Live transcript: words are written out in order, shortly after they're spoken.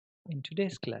In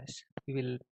today's class, we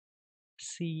will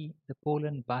see the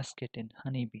pollen basket in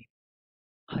honeybee.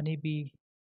 Honeybee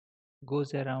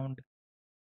goes around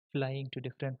flying to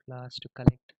different flowers to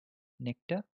collect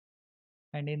nectar,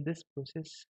 and in this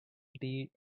process, the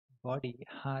body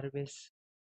harvests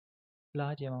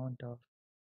large amount of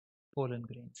pollen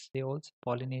grains. They also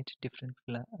pollinate different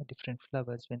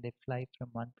flowers when they fly from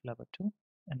one flower to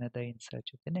another in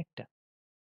search of the nectar.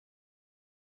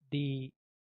 The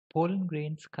pollen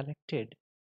grains collected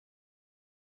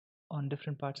on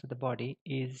different parts of the body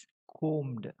is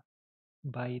combed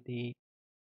by the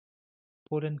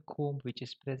pollen comb, which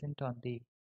is present on the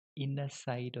inner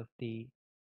side of the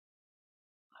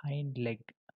hind leg,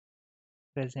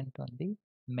 present on the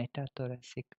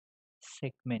metathoracic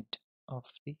segment of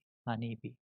the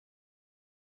honeybee.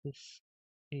 This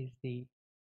is the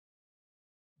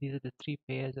These are the three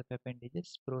pairs of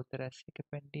appendages: prothoracic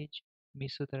appendage,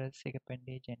 mesothoracic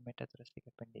appendage, and metathoracic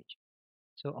appendage.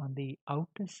 So on the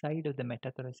outer side of the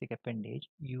metathoracic appendage,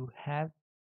 you have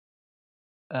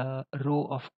a row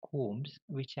of combs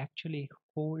which actually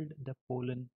hold the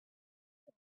pollen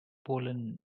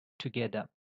together.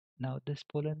 Now this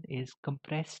pollen is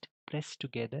pressed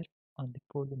together on the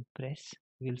pollen press.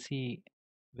 We'll see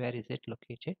where is it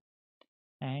located,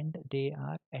 and they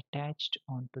are attached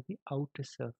onto the outer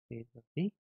surface of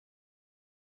the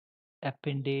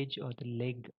appendage or the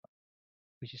leg,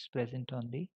 which is present on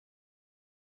the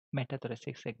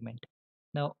metathoracic segment.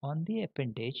 Now on the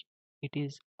appendage, it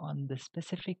is on the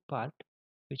specific part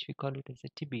which we call it as a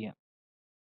tibia.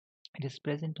 It is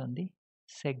present on the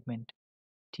segment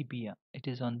tibia. It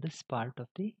is on this part of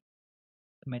the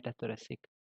metathoracic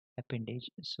appendage.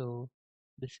 So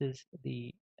this is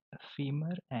the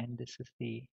femur and this is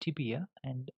the tibia,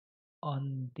 and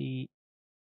on the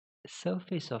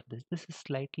surface of this is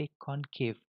slightly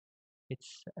concave.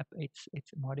 It's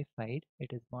modified.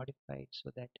 It is modified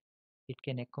so that it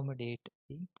can accommodate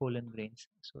the pollen grains.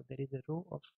 So there is a row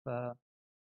of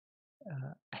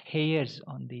hairs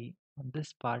on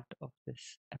this part of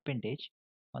this appendage,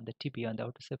 on the tibia, on the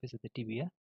outer surface of the tibia.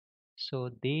 So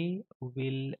they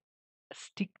will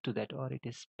stick to that, or it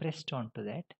is pressed onto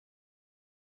that,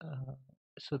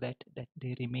 so that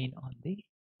they remain on the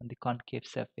concave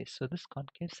surface. So this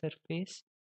concave surface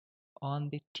on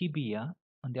the tibia,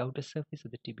 on the outer surface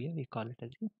of the tibia, we call it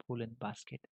as a pollen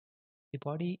basket. The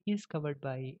body is covered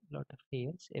by a lot of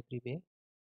hairs everywhere.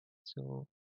 So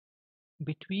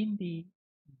between the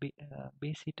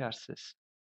basitarsus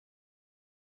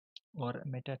or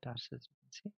metatarsus, you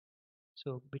can say.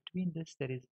 So between this,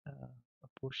 there is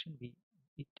a portion.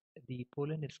 The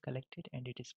pollen is collected and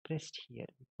it is pressed here.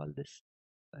 We call this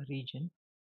region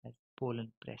as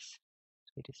pollen press.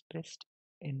 So it is pressed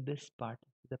in this part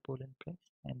of the pollen press,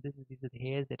 and these are the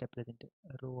hairs that are present.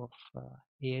 A row of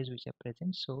hairs which are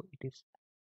present. So it is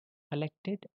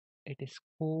collected. It is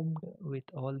combed with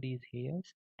all these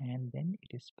hairs, and then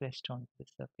it is pressed onto the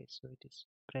surface. So it is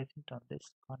present on this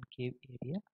concave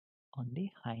area on the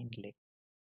hind leg.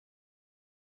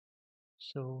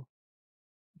 So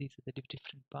these are the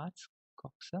different parts: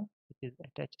 coxa, which is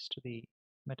attaches to the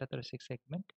metathoracic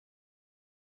segment,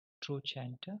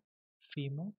 trochanter,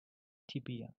 femur,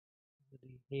 tibia. So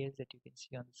the hairs that you can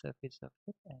see on the surface of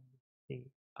it and the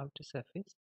outer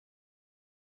surface,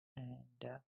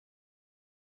 and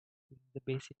the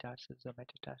basitarsus or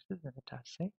metatarsus and the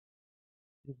tarsi.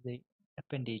 This is the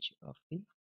appendage of the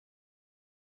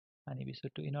honeybee. So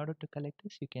in order to collect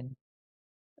this, you can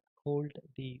hold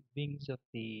the wings of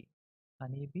the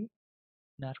honeybee,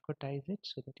 narcotize it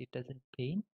so that it doesn't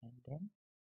pain, and then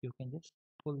you can just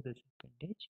pull this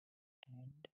appendage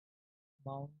and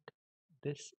mount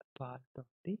this part of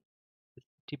the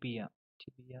tibia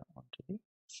onto the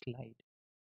slide.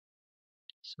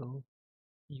 So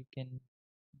you can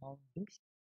mount this,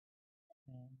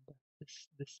 and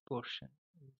this portion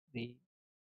is the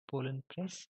pollen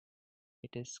press.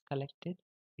 It is collected,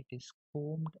 it is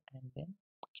combed, and then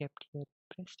kept here,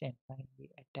 pressed, and finally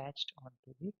attached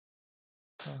onto the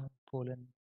pollen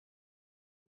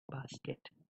basket,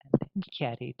 and then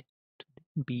carried to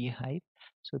the beehive.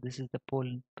 So this is the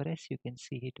pollen press. You can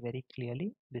see it very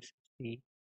clearly. This is the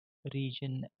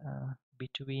region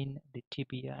between the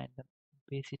tibia and the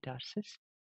basitarsus,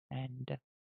 and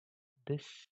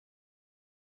this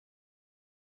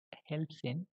helps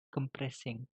in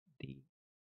compressing the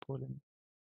pollen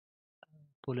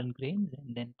grains,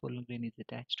 and then pollen grain is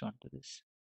attached onto this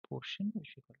portion,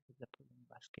 which we call the pollen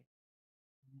basket,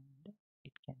 and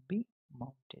it can be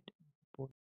mounted.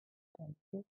 Thank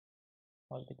you.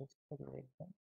 All the best for the exam.